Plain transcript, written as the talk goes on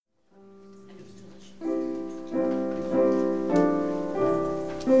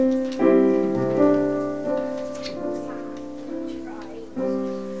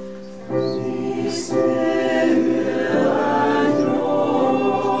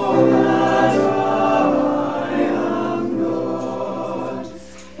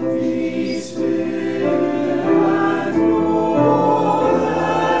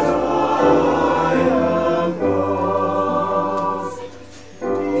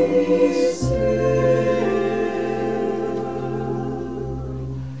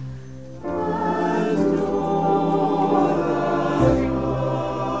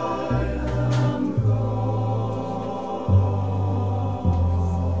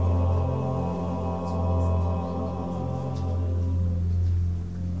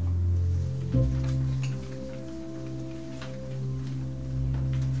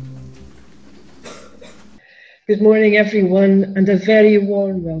Good morning, everyone, and a very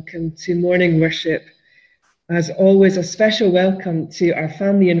warm welcome to morning worship. As always, a special welcome to our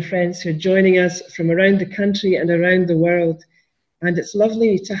family and friends who are joining us from around the country and around the world. And it's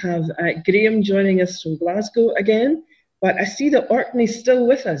lovely to have Graham joining us from Glasgow again, but I see that Orkney's still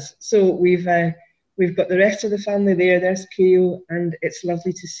with us. So we've got the rest of the family there. There's Keo, and it's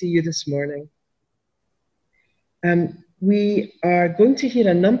lovely to see you this morning. We are going to hear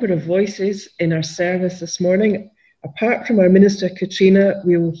a number of voices in our service this morning. Apart from our Minister Katrina,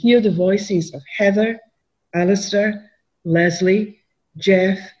 we will hear the voices of Heather, Alistair, Leslie,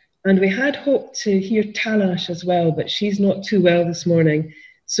 Jeff, and we had hoped to hear Talash as well, but she's not too well this morning.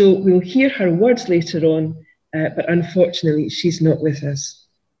 So we'll hear her words later on, but unfortunately she's not with us.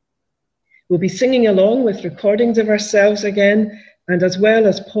 We'll be singing along with recordings of ourselves again, and as well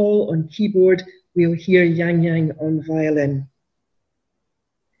as Paul on keyboard, we'll hear Yang Yang on violin.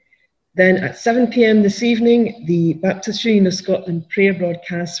 Then at 7 p.m. this evening, the Baptist Union of Scotland prayer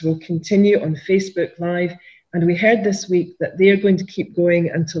broadcasts will continue on Facebook Live, and we heard this week that they're going to keep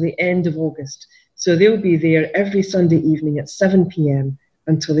going until the end of August. So they'll be there every Sunday evening at 7 p.m.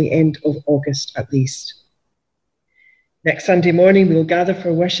 until the end of August at least. Next Sunday morning, we'll gather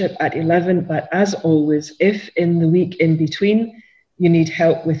for worship at 11, but as always, if in the week in between, you need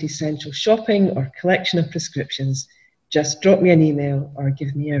help with essential shopping or collection of prescriptions, just drop me an email or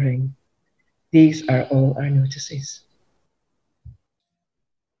give me a ring. These are all our notices.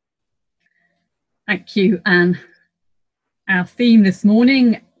 Thank you, Anne. Our theme this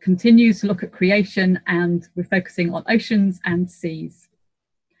morning continues to look at creation, and we're focusing on oceans and seas.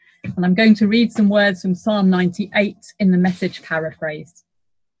 And I'm going to read some words from Psalm 98 in the Message paraphrase.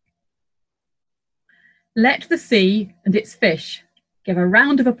 Let the sea and its fish give a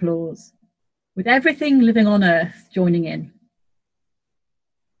round of applause, with everything living on earth joining in.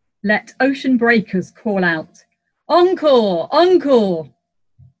 Let ocean breakers call out, "Encore, encore!"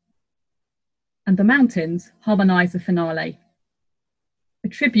 And the mountains harmonise the finale, a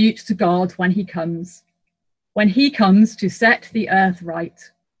tribute to God when he comes to set the earth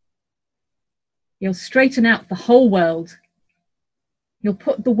right. He'll straighten out the whole world. He'll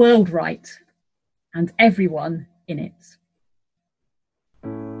put the world right and everyone in it.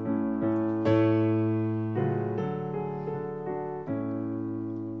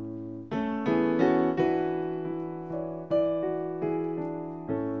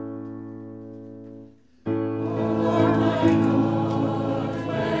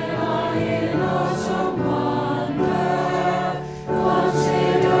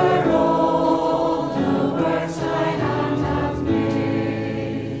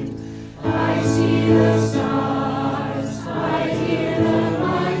 The stars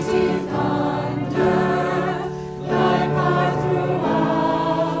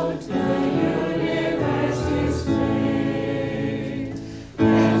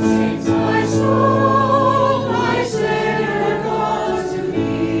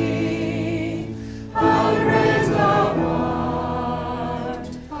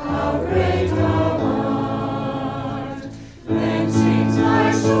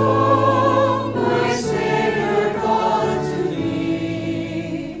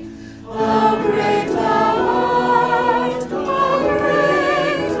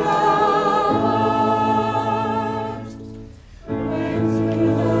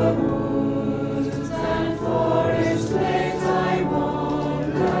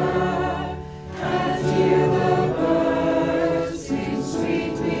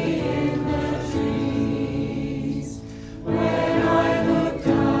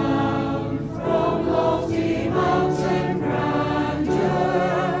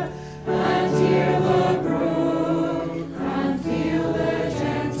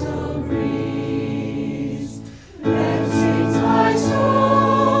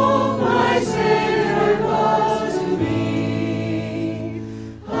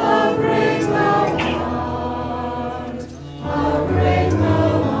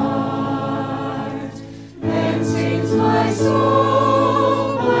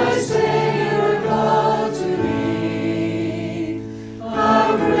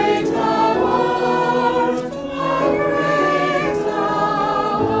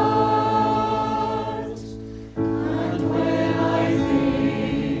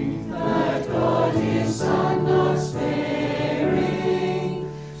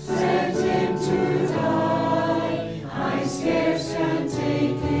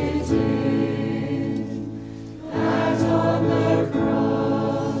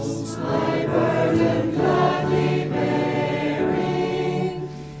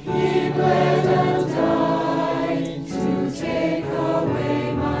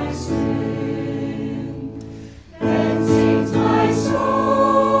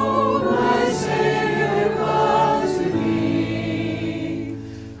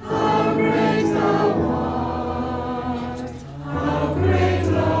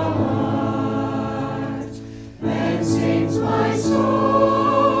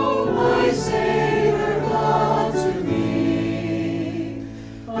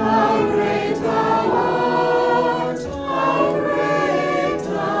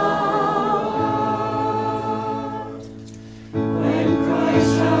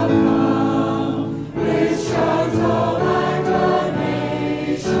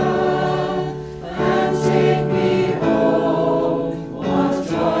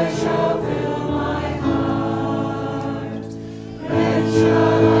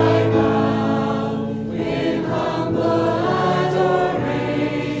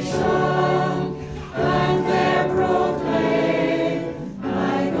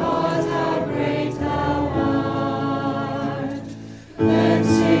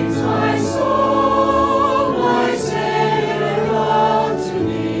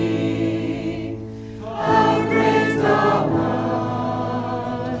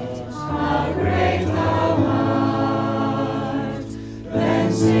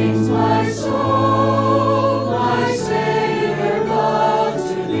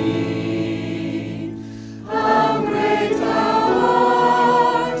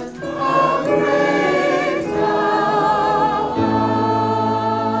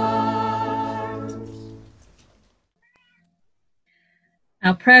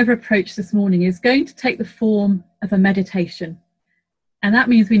our prayer approach this morning is going to take the form of a meditation. And that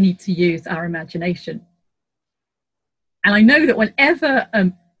means we need to use our imagination. And I know that whenever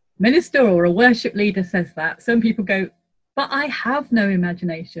a minister or a worship leader says that, some people go, but I have no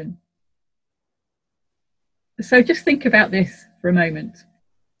imagination. So just think about this for a moment.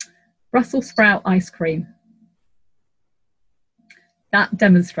 Brussels sprout ice cream. That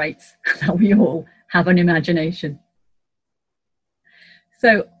demonstrates that we all have an imagination.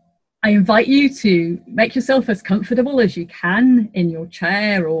 So I invite you to make yourself as comfortable as you can in your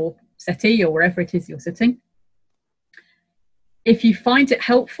chair or settee or wherever it is you're sitting. If you find it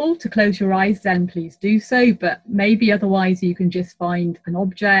helpful to close your eyes, then please do so, but maybe otherwise you can just find an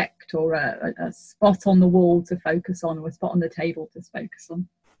object or a spot on the wall to focus on, or a spot on the table to focus on.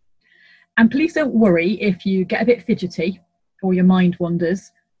 And please don't worry if you get a bit fidgety or your mind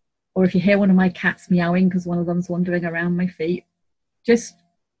wanders, or if you hear one of my cats meowing because one of them's wandering around my feet. Just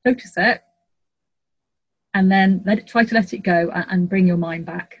notice it and then try to let it go and bring your mind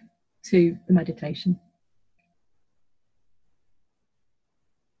back to the meditation.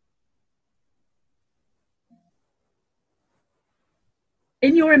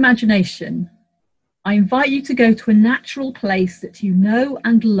 In your imagination, I invite you to go to a natural place that you know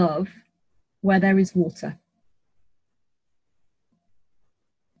and love where there is water.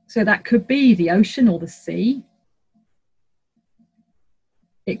 So that could be the ocean or the sea.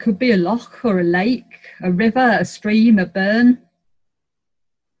 It could be a loch or a lake, a river, a stream, a burn.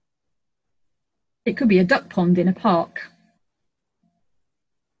 It could be a duck pond in a park.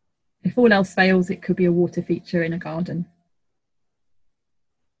 If all else fails, it could be a water feature in a garden.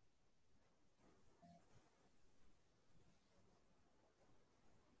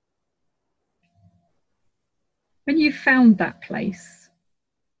 When you've found that place,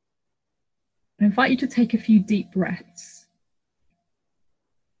 I invite you to take a few deep breaths,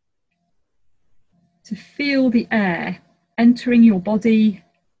 to feel the air entering your body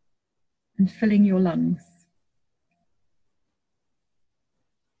and filling your lungs.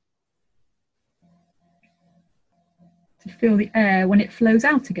 To feel the air when it flows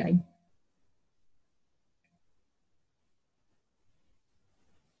out again.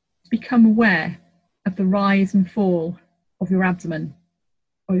 Become aware of the rise and fall of your abdomen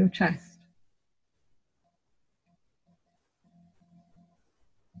or your chest.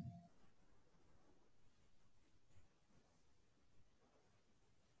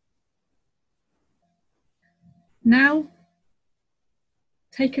 Now,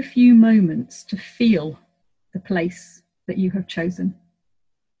 take a few moments to feel the place that you have chosen,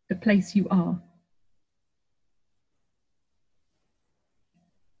 the place you are.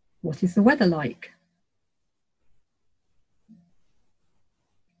 What is the weather like?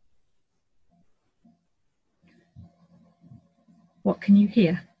 What can you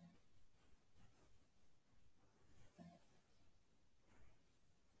hear?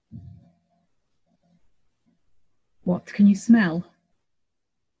 What can you smell?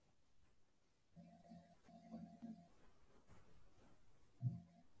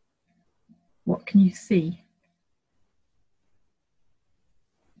 What can you see?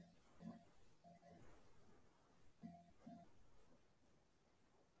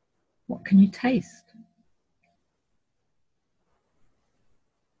 What can you taste?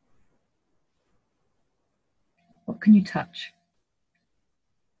 What can you touch?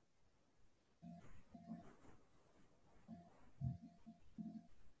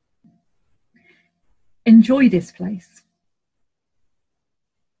 Enjoy this place.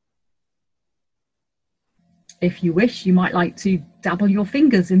 If you wish, you might like to dabble your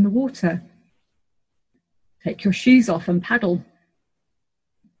fingers in the water. Take your shoes off and paddle.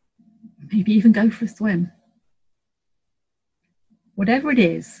 Maybe even go for a swim. Whatever it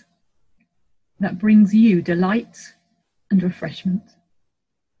is that brings you delight and refreshment.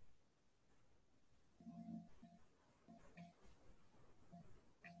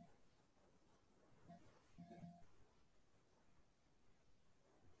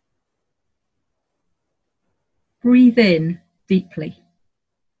 Breathe in deeply.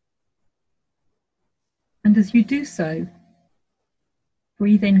 And as you do so,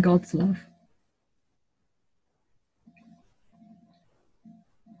 breathe in God's love.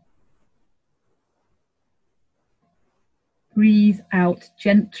 Breathe out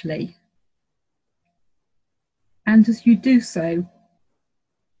gently. And as you do so,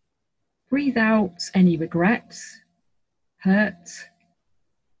 breathe out any regret, hurt,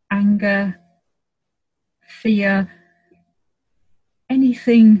 anger, fear,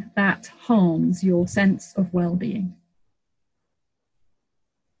 anything that harms your sense of well-being.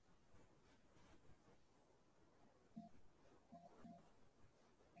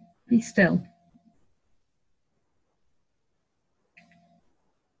 Be still.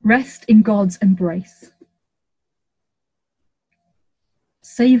 Rest in God's embrace.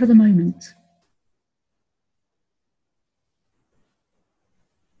 Savour the moment.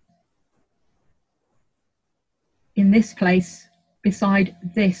 In this place, beside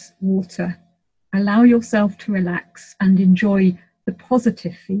this water, allow yourself to relax and enjoy the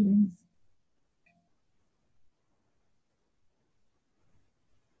positive feelings.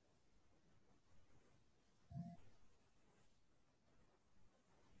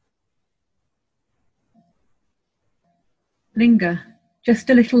 Linger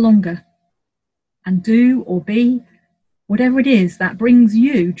just a little longer and do or be whatever it is that brings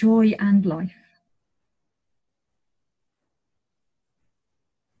you joy and life.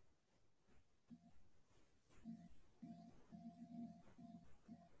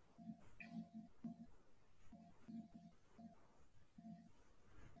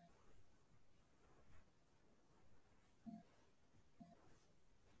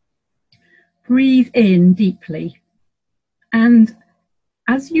 Breathe in deeply, and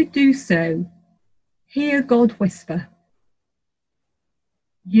as you do so, hear God whisper,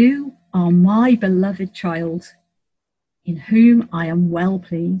 "You are my beloved child, in whom I am well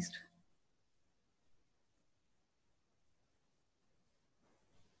pleased."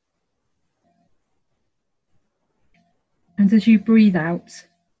 And as you breathe out,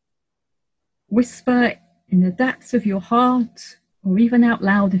 whisper in the depths of your heart, or even out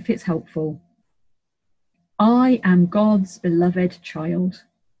loud if it's helpful, "I am God's beloved child."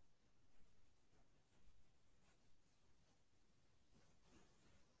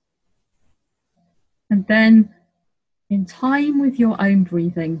 And then, in time with your own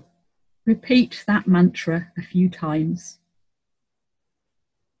breathing, repeat that mantra a few times.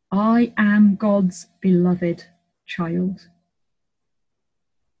 I am God's beloved child.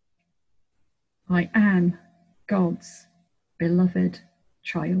 I am God's beloved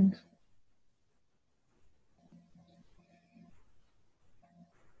child.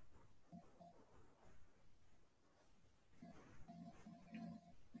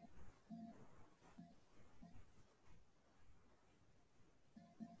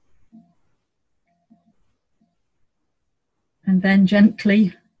 And then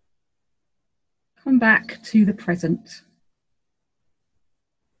gently come back to the present,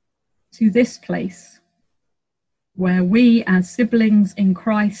 to this place where we as siblings in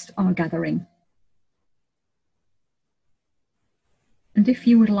Christ are gathering. And if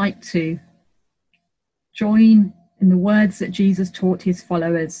you would like to, join in the words that Jesus taught his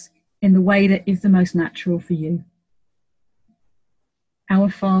followers in the way that is the most natural for you. Our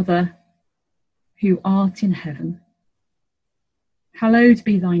Father, who art in heaven, hallowed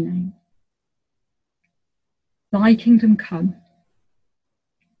be thy name. Thy kingdom come.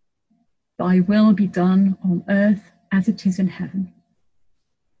 Thy will be done on earth as it is in heaven.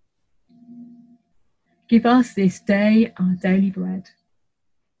 Give us this day our daily bread,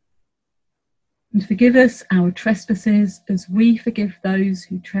 and forgive us our trespasses as we forgive those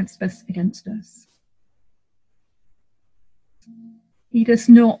who trespass against us. Lead us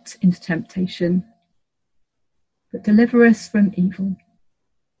not into temptation, but deliver us from evil.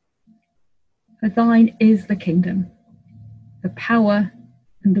 For thine is the kingdom, the power,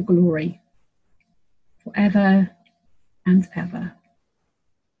 and the glory, forever and ever.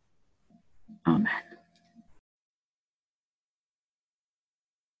 Amen.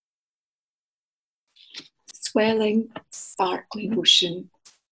 Swelling, sparkling ocean,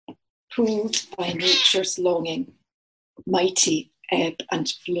 pulled by nature's longing, mighty ebb and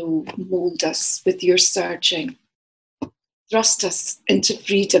flow, mould us with your surging. Thrust us into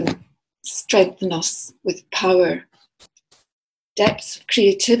freedom, strengthen us with power. Depths of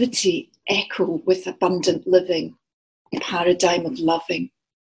creativity echo with abundant living, a paradigm of loving.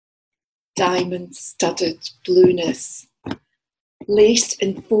 Diamond-studded blueness, laced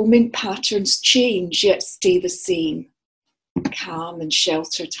in foaming patterns change yet stay the same. Calm and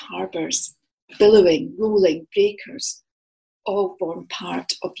sheltered harbours, billowing, rolling breakers, all form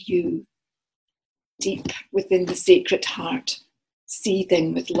part of you. Deep within the sacred heart,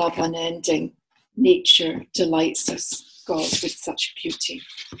 seething with love unending, nature delights us, God, with such beauty.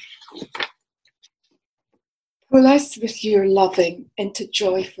 Pull us with your loving into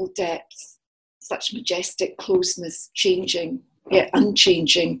joyful depths, such majestic closeness, changing yet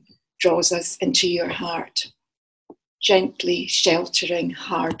unchanging, draws us into your heart. Gently sheltering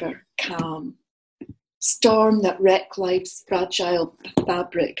harbour, calm. Storm that wreck life's fragile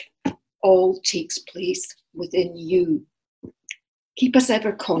fabric, all takes place within you. Keep us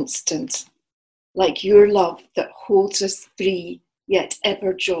ever constant, like your love that holds us free yet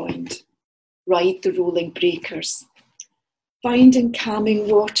ever joined, ride the rolling breakers. Find in calming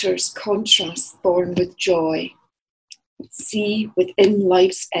waters contrasts born with joy. See within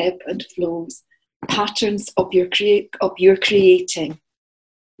life's ebb and flows patterns of your creating.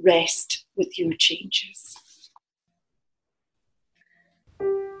 Rest with your changes.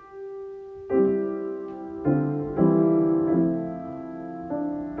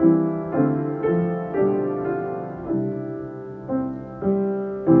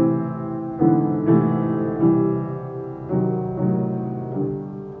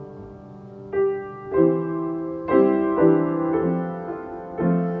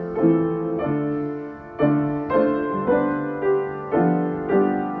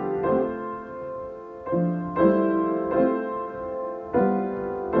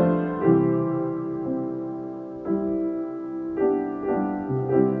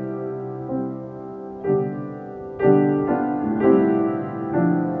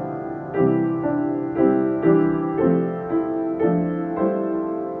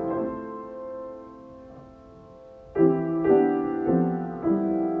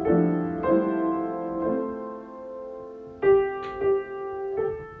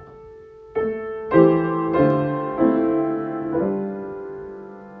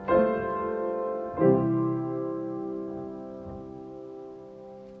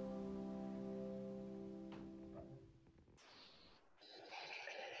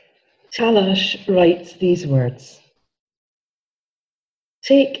 Talash writes these words: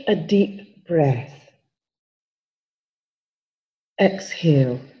 take a deep breath.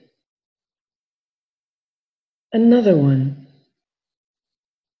 Exhale. Another one.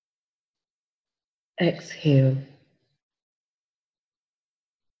 Exhale.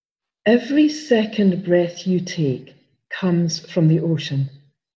 Every second breath you take comes from the ocean.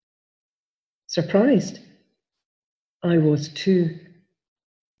 Surprised? I was too.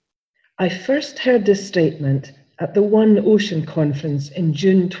 I first heard this statement at the One Ocean Conference in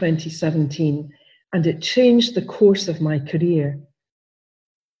June 2017, and it changed the course of my career.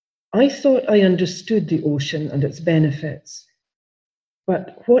 I thought I understood the ocean and its benefits,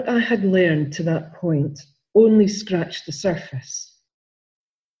 but what I had learned to that point only scratched the surface.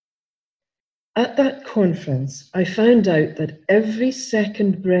 At that conference, I found out that every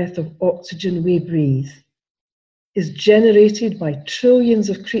second breath of oxygen we breathe is generated by trillions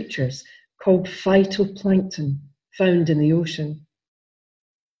of creatures called phytoplankton found in the ocean.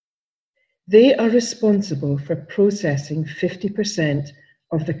 They are responsible for processing 50%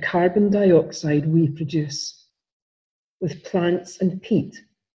 of the carbon dioxide we produce, with plants and peat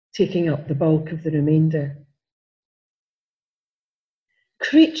taking up the bulk of the remainder.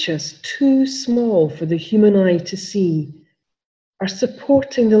 Creatures too small for the human eye to see are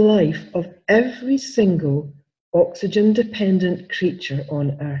supporting the life of every single oxygen-dependent creature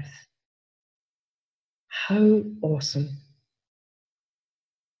on Earth. How awesome!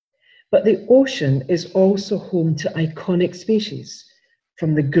 But the ocean is also home to iconic species,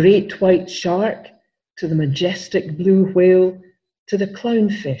 from the great white shark to the majestic blue whale to the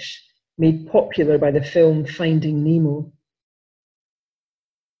clownfish, made popular by the film Finding Nemo.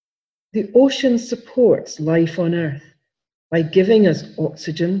 The ocean supports life on Earth by giving us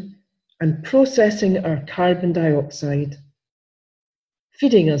oxygen and processing our carbon dioxide,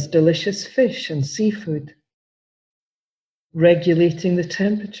 feeding us delicious fish and seafood, regulating the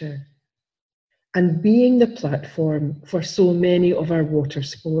temperature, and being the platform for so many of our water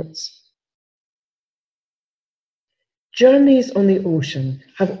sports. Journeys on the ocean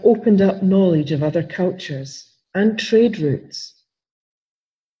have opened up knowledge of other cultures and trade routes.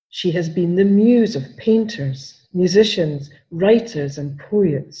 She has been the muse of painters, musicians, writers, and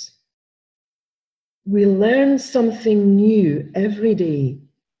poets. We learn something new every day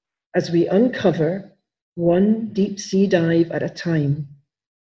as we uncover, one deep sea dive at a time,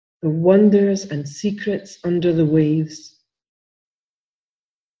 the wonders and secrets under the waves.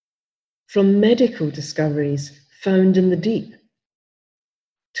 From medical discoveries found in the deep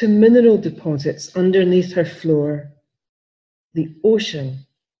to mineral deposits underneath her floor, the ocean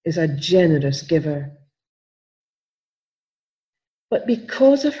is a generous giver. But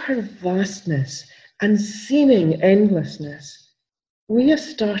because of her vastness and seeming endlessness, we have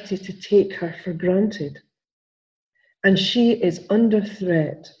started to take her for granted. And she is under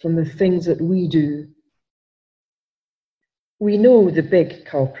threat from the things that we do. We know the big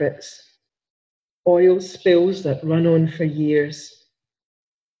culprits: oil spills that run on for years,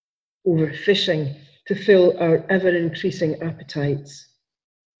 overfishing to fill our ever-increasing appetites,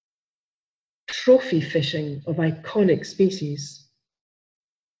 trophy fishing of iconic species,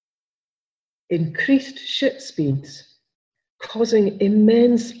 increased ship speeds, causing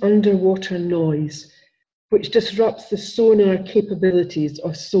immense underwater noise, which disrupts the sonar capabilities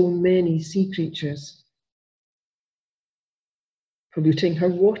of so many sea creatures, polluting her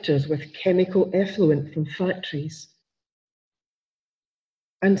waters with chemical effluent from factories,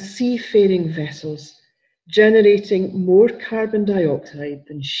 and seafaring vessels generating more carbon dioxide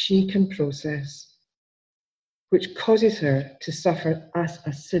than she can process, which causes her to suffer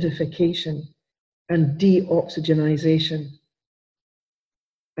acidification and deoxygenization,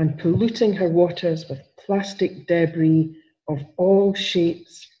 and polluting her waters with plastic debris of all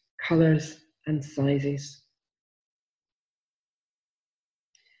shapes, colours and sizes.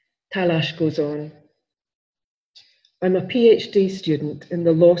 Talash goes on. I'm a PhD student in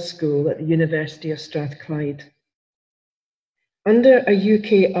the law school at the University of Strathclyde. Under a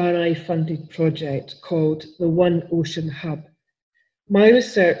UK RI-funded project called the One Ocean Hub, my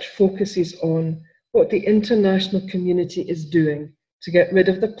research focuses on what the international community is doing to get rid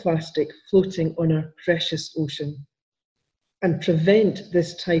of the plastic floating on our precious ocean and prevent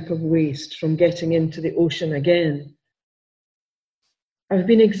this type of waste from getting into the ocean again. I've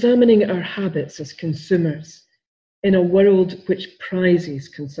been examining our habits as consumers in a world which prizes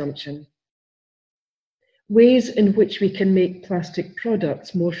consumption, ways in which we can make plastic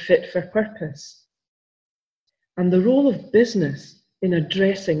products more fit for purpose, and the role of business in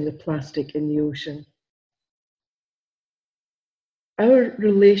addressing the plastic in the ocean. Our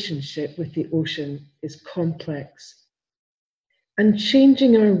relationship with the ocean is complex, and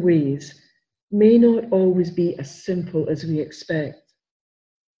changing our ways may not always be as simple as we expect.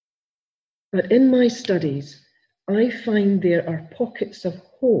 But in my studies, I find there are pockets of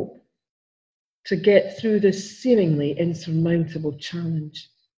hope to get through this seemingly insurmountable challenge.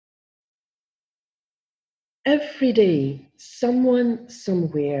 Every day, someone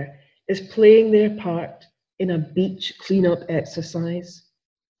somewhere is playing their part in a beach cleanup exercise.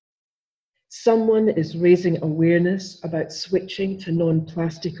 Someone is raising awareness about switching to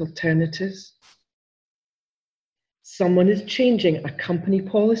non-plastic alternatives. Someone is changing a company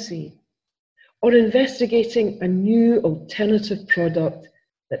policy or investigating a new alternative product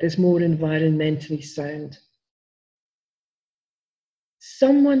that is more environmentally sound.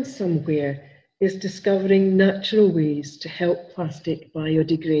 Someone somewhere is discovering natural ways to help plastic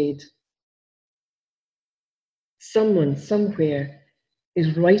biodegrade. Someone somewhere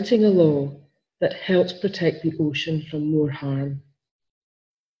is writing a law that helps protect the ocean from more harm.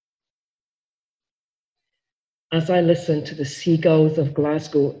 As I listen to the seagulls of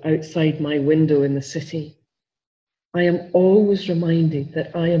Glasgow outside my window in the city, I am always reminded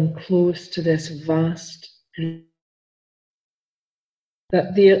that I am close to this vast,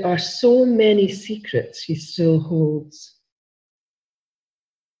 that there are so many secrets he still holds,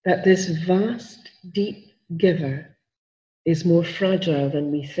 that this vast, deep giver is more fragile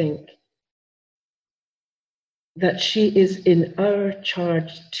than we think, that she is in our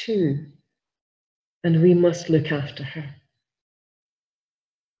charge too, and we must look after her.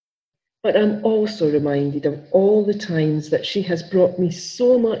 But I'm also reminded of all the times that she has brought me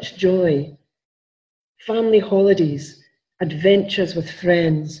so much joy. Family holidays, adventures with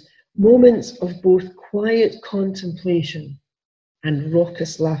friends, moments of both quiet contemplation and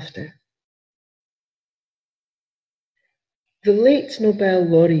raucous laughter. The late Nobel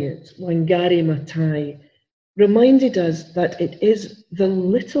laureate Wangari Maathai reminded us that it is the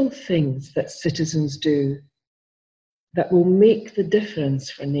little things that citizens do that will make the difference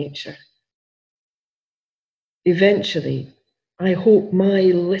for nature. Eventually, I hope my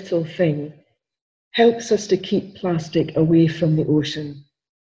little thing helps us to keep plastic away from the ocean,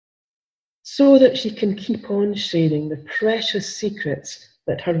 so that she can keep on sharing the precious secrets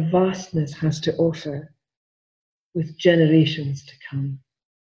that her vastness has to offer with generations to come.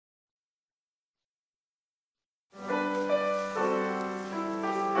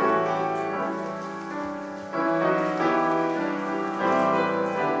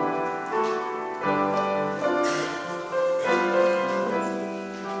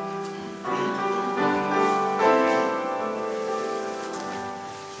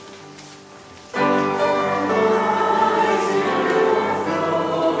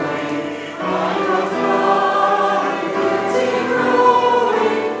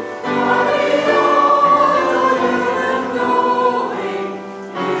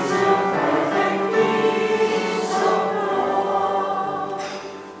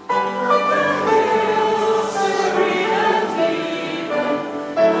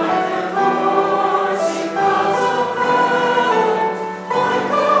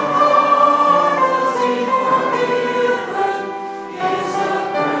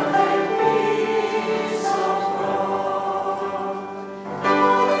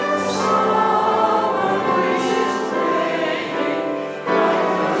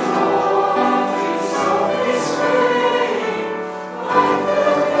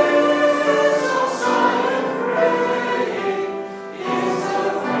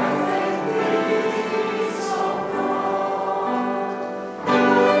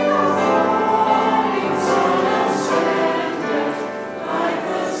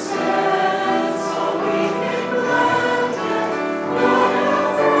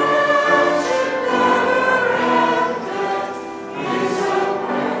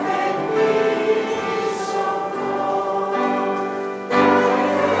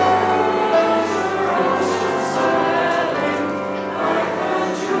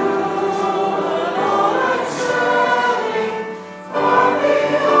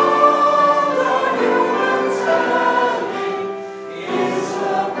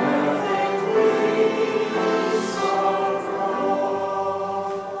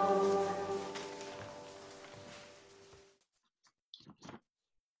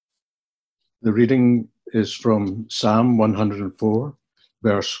 The reading is from Psalm 104,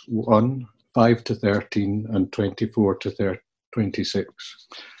 verse 1, 5 to 13, and 24 to 26.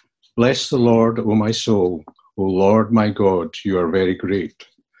 Bless the Lord, O my soul. O Lord my God, you are very great.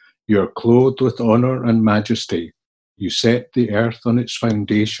 You are clothed with honor and majesty. You set the earth on its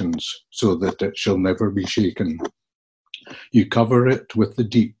foundations so that it shall never be shaken. You cover it with the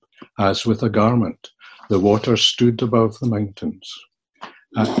deep as with a garment. The waters stood above the mountains.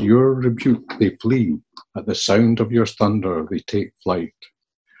 At your rebuke they flee. At the sound of your thunder they take flight.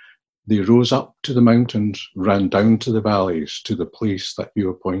 They rose up to the mountains, ran down to the valleys, to the place that you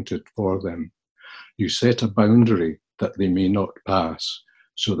appointed for them. You set a boundary that they may not pass,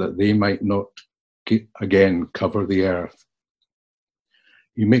 so that they might not again cover the earth.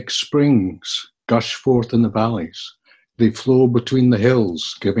 You make springs gush forth in the valleys. They flow between the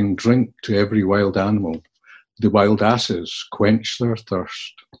hills, giving drink to every wild animal. The wild asses quench their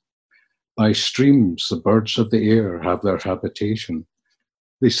thirst. By streams the birds of the air have their habitation.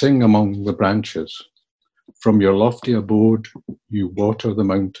 They sing among the branches. From your lofty abode you water the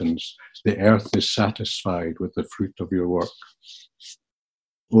mountains. The earth is satisfied with the fruit of your work.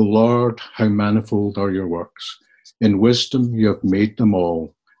 O Lord, how manifold are your works. In wisdom you have made them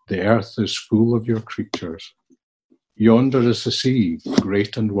all. The earth is full of your creatures. Yonder is the sea,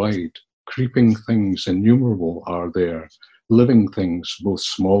 great and wide. Creeping things innumerable are there, living things both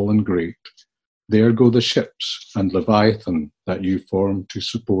small and great. There go the ships and Leviathan that you formed to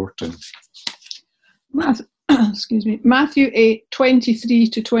support him. Matthew 8, 23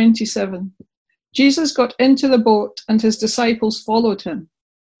 to 27. Jesus got into the boat and his disciples followed him.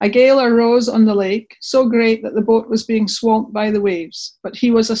 A gale arose on the lake, so great that the boat was being swamped by the waves, but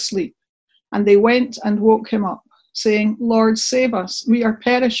he was asleep. And they went and woke him up, saying, Lord, save us, we are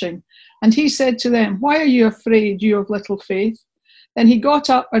perishing. And he said to them, Why are you afraid, you of little faith? Then he got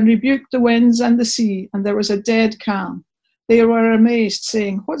up and rebuked the winds and the sea, and there was a dead calm. They were amazed,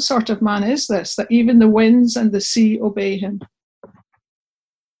 saying, What sort of man is this, that even the winds and the sea obey him?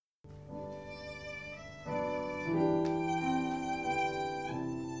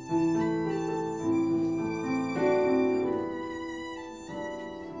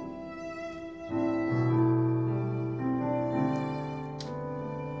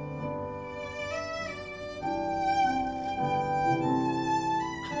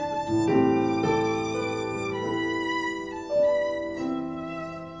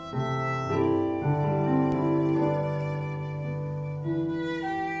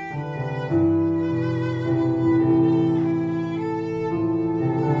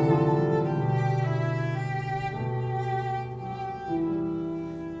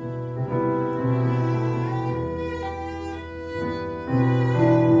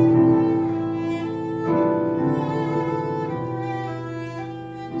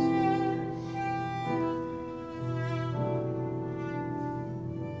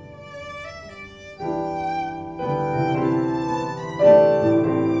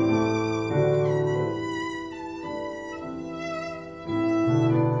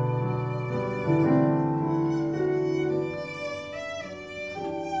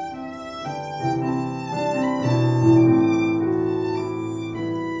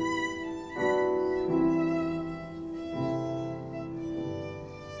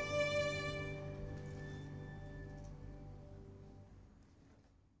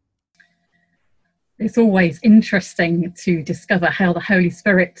 It's always interesting to discover how the Holy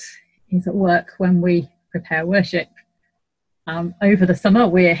Spirit is at work when we prepare worship. Over the summer,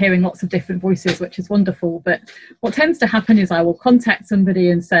 we're hearing lots of different voices, which is wonderful. But what tends to happen is I will contact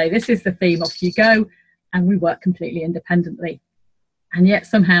somebody and say, this is the theme, off you go. And we work completely independently. And yet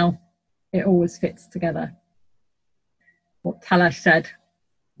somehow it always fits together. What Talash said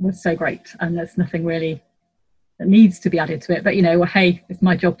was so great. And there's nothing really that needs to be added to it. But, well, hey, it's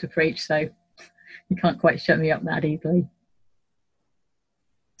my job to preach, so you can't quite shut me up that easily.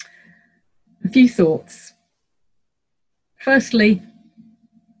 A few thoughts. Firstly,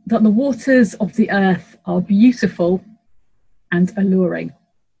 that the waters of the earth are beautiful and alluring.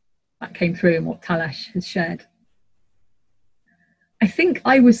 That came through in what Talash has shared. I think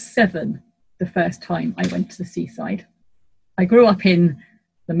I was 7 the first time I went to the seaside. I grew up in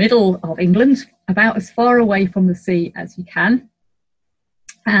the middle of England, about as far away from the sea as you can.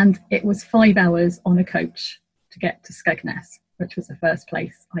 And it was 5 hours on a coach to get to Skegness, which was the first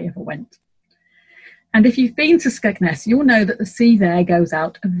place I ever went. And if you've been to Skegness, you'll know that the sea there goes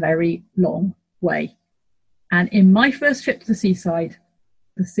out a very long way. And in my first trip to the seaside,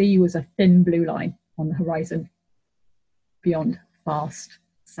 the sea was a thin blue line on the horizon, beyond vast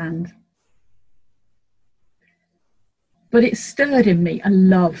sand. But it stirred in me a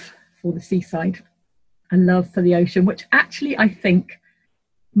love for the seaside, a love for the ocean, which actually I think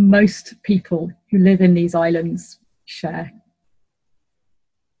most people who live in these islands share.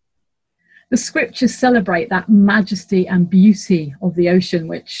 The scriptures celebrate that majesty and beauty of the ocean,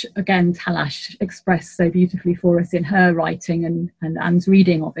 which again Talash expressed so beautifully for us in her writing and Anne's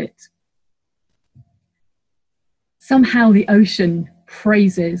reading of it. Somehow the ocean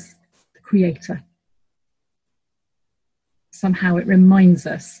praises the Creator. Somehow it reminds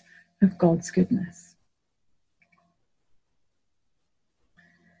us of God's goodness.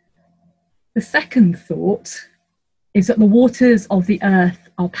 The second thought is that the waters of the earth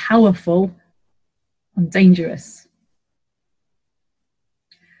are powerful and dangerous.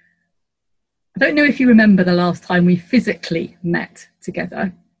 I don't know if you remember the last time we physically met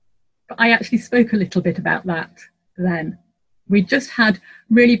together, but I actually spoke a little bit about that then. We just had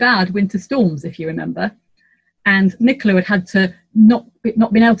really bad winter storms, if you remember, and Nicola had to not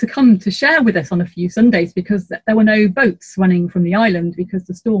been able to come to share with us on a few Sundays because there were no boats running from the island because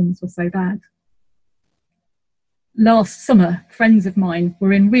the storms were so bad. Last summer, friends of mine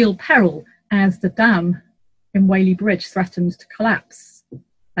were in real peril as the dam in Whaley Bridge threatened to collapse.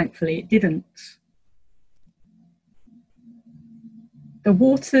 Thankfully, it didn't. The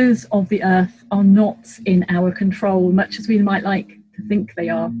waters of the earth are not in our control, much as we might like to think they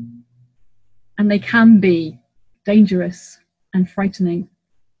are. And they can be dangerous and frightening.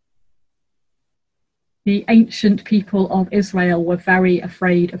 The ancient people of Israel were very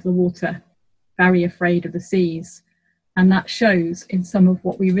afraid of the water, very afraid of the seas, and that shows in some of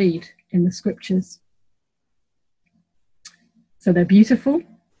what we read in the scriptures. So they're beautiful,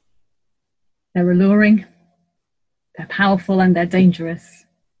 they're alluring, they're powerful, and they're dangerous.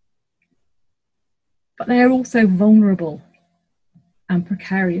 But they are also vulnerable and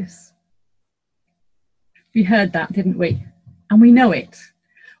precarious. We heard that, didn't we? And we know it.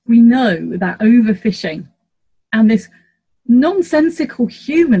 We know that overfishing and this nonsensical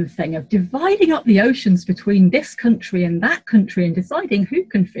human thing of dividing up the oceans between this country and that country and deciding who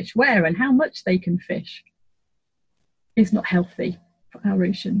can fish where and how much they can fish is not healthy for our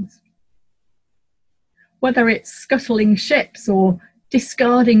oceans. Whether it's scuttling ships or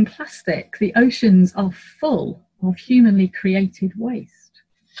discarding plastic, the oceans are full of humanly created waste.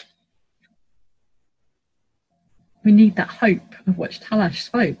 We need that hope of which Talash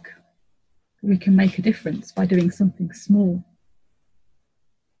spoke. We can make a difference by doing something small.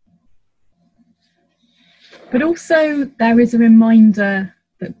 But also there is a reminder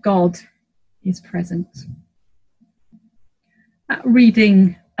that God is present. That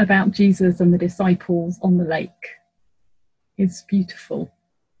reading about Jesus and the disciples on the lake is beautiful.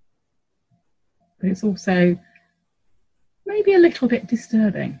 But it's also maybe a little bit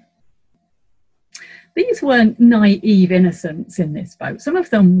disturbing. These weren't naive innocents in this boat. Some of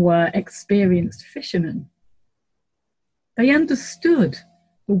them were experienced fishermen. They understood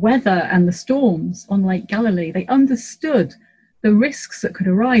the weather and the storms on Lake Galilee. They understood the risks that could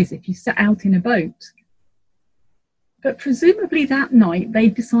arise if you set out in a boat. But presumably that night they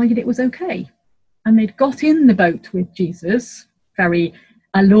decided it was okay. And they'd got in the boat with Jesus, very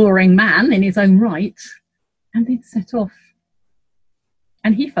alluring man in his own right, and they'd set off.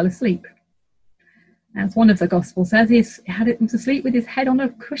 And he fell asleep. As one of the Gospels says, he was asleep with his head on a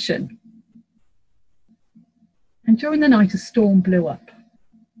cushion. And during the night, a storm blew up.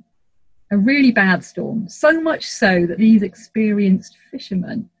 A really bad storm, so much so that these experienced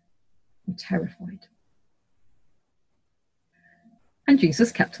fishermen were terrified. And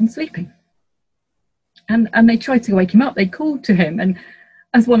Jesus kept on sleeping. And they tried to wake him up. They called to him. And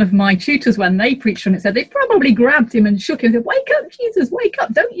as one of my tutors, when they preached on it, said, they probably grabbed him and shook him and said, "Wake up, Jesus, wake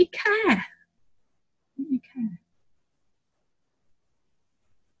up. Don't you care? You care."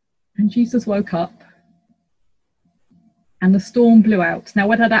 And Jesus woke up and the storm blew out. Now,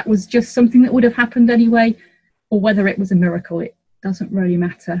 whether that was just something that would have happened anyway or whether it was a miracle, it doesn't really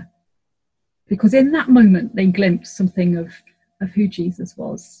matter. Because in that moment, they glimpsed something of who Jesus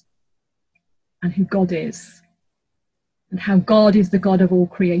was and who God is and how God is the God of all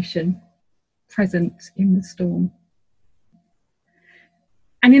creation, present in the storm.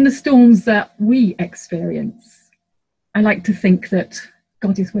 And in the storms that we experience, I like to think that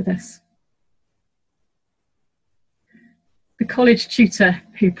God is with us. The college tutor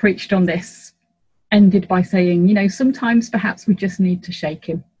who preached on this ended by saying, sometimes perhaps we just need to shake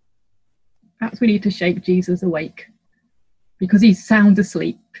him. Perhaps we need to shake Jesus awake because he's sound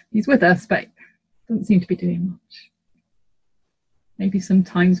asleep. He's with us, but doesn't seem to be doing much. Maybe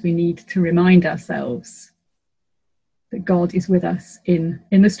sometimes we need to remind ourselves that God is with us in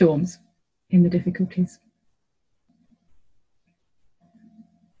the storms, in the difficulties.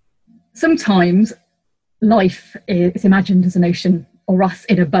 Sometimes life is imagined as an ocean, or us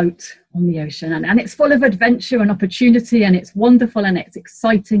in a boat on the ocean, and it's full of adventure and opportunity, and it's wonderful and it's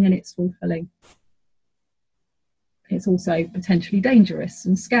exciting and it's fulfilling. It's also potentially dangerous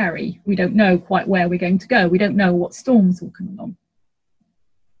and scary. We don't know quite where we're going to go. We don't know what storms will come along.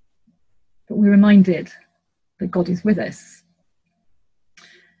 But we're reminded that God is with us.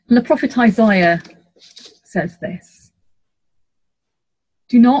 And the prophet Isaiah says this: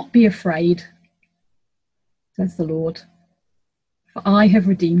 "Do not be afraid, says the Lord, for I have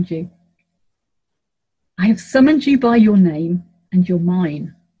redeemed you. I have summoned you by your name, and you're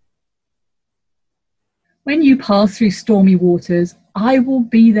mine. When you pass through stormy waters, I will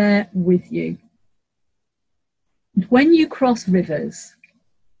be there with you. And when you cross rivers,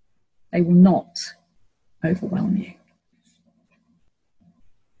 they will not overwhelm you."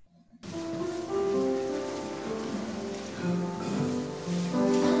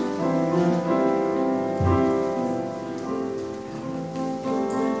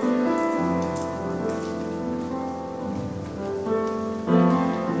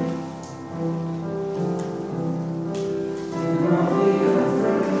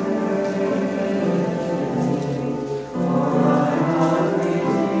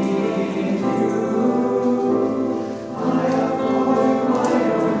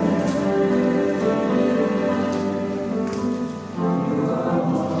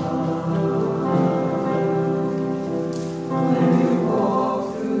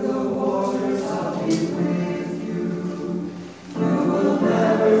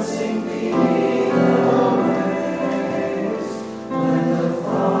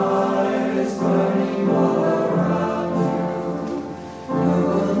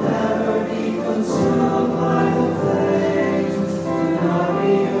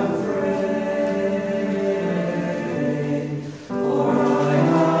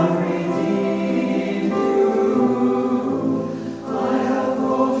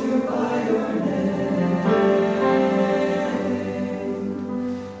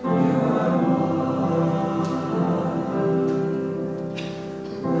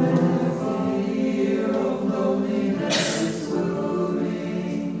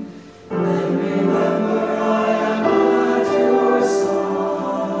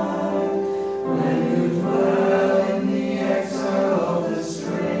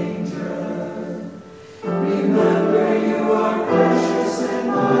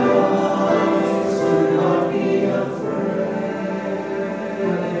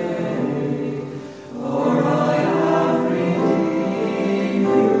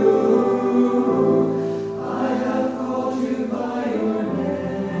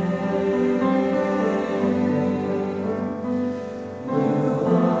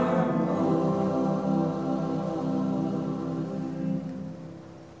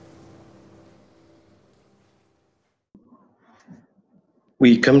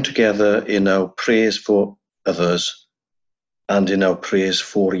 We come together in our praise for others and in our praise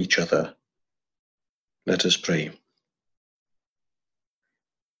for each other. Let us pray.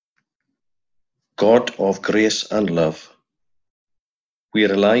 God of grace and love, we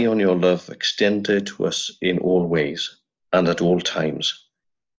rely on your love extended to us in all ways and at all times,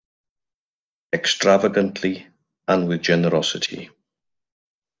 extravagantly and with generosity.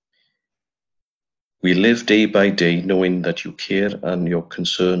 We live day by day knowing that you care and your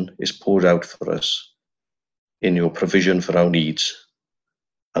concern is poured out for us in your provision for our needs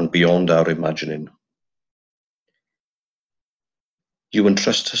and beyond our imagining. You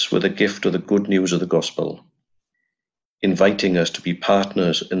entrust us with the gift of the good news of the gospel, inviting us to be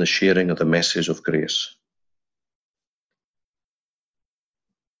partners in the sharing of the message of grace.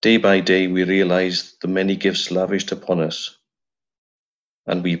 Day by day we realize the many gifts lavished upon us,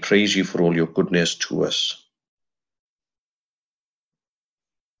 and we praise you for all your goodness to us.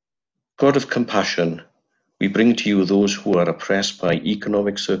 God of compassion, we bring to you those who are oppressed by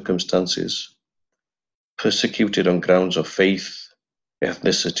economic circumstances, persecuted on grounds of faith,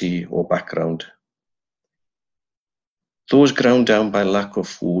 ethnicity, or background. Those ground down by lack of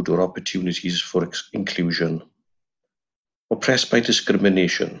food or opportunities for inclusion, oppressed by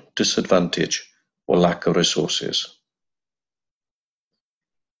discrimination, disadvantage, or lack of resources.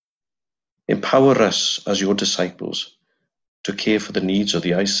 Empower us as your disciples to care for the needs of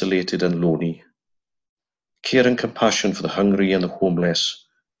the isolated and lonely, care and compassion for the hungry and the homeless,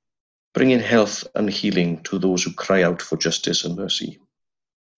 bringing health and healing to those who cry out for justice and mercy.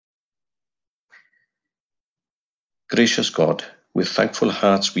 Gracious God, with thankful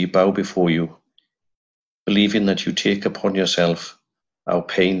hearts we bow before you, believing that you take upon yourself our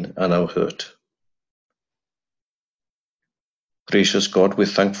pain and our hurt. Gracious God,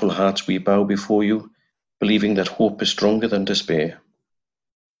 with thankful hearts we bow before you, believing that hope is stronger than despair.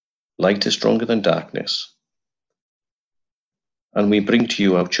 Light is stronger than darkness. And we bring to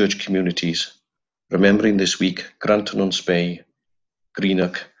you our church communities, remembering this week Granton-on-Spey,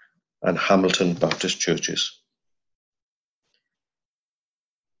 Greenock and Hamilton Baptist churches.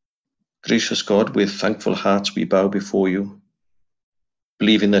 Gracious God, with thankful hearts we bow before you,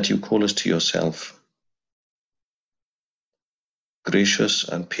 believing that you call us to yourself. Gracious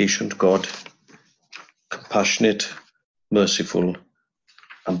and patient God, compassionate, merciful,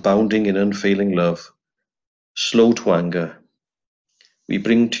 abounding in unfailing love, slow to anger, we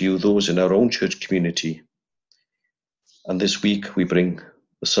bring to you those in our own church community. And this week we bring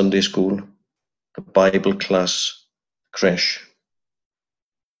the Sunday school, the Bible class, creche,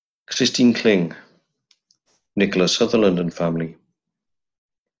 Christine Kling, Nicholas Sutherland and family,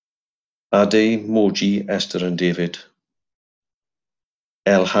 Ade, Moji, Esther and David,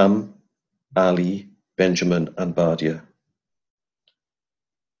 Elham, Ali, Benjamin and Badia,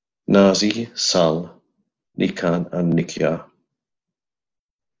 Nazi, Sal, Nikan and Nikia,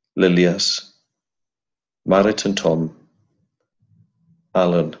 Lilias, Marit and Tom,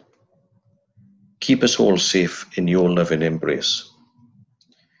 Alan. Keep us all safe in your loving embrace.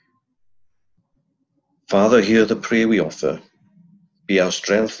 Father, hear the prayer we offer. Be our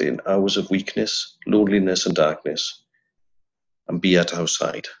strength in hours of weakness, loneliness and darkness, and be at our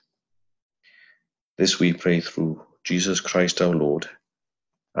side. This we pray through Jesus Christ our Lord.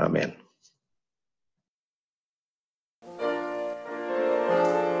 Amen.